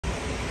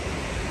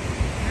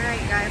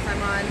Alright guys, I'm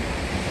on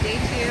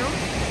day 2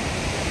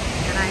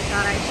 and I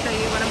thought I'd show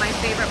you one of my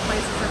favorite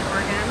places in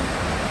Oregon,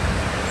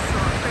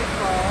 Salt Creek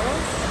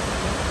Falls.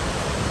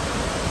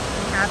 If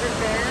you haven't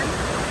been,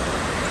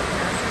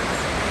 yes,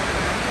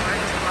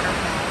 it's one of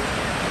the largest waterfalls.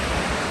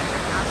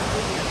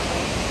 Absolutely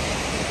beautiful.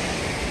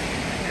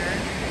 Here.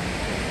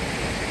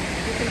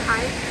 You can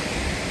hike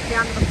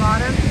down to the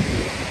bottom.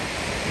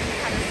 You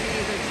can kind of see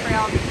the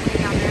trail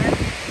between down there.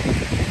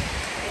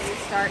 And you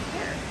start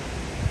here.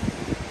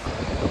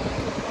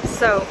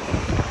 So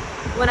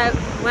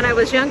when I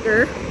was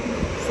younger,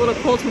 it's a little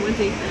cold and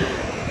windy.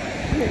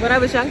 When I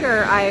was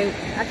younger, I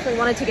actually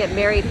wanted to get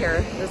married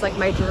here. It was like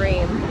my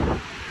dream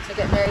to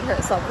get married here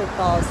at Salt Creek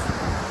Falls.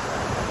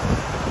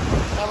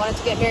 I wanted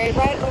to get married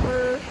right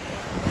over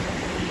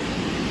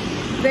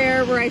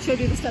there where I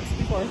showed you the steps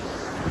before.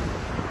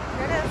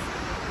 Here it is.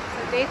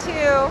 So day 2.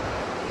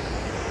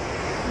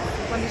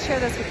 Wanted to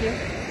share this with you.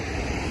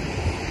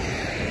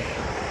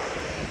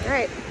 All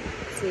right.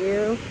 See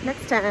you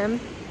next time.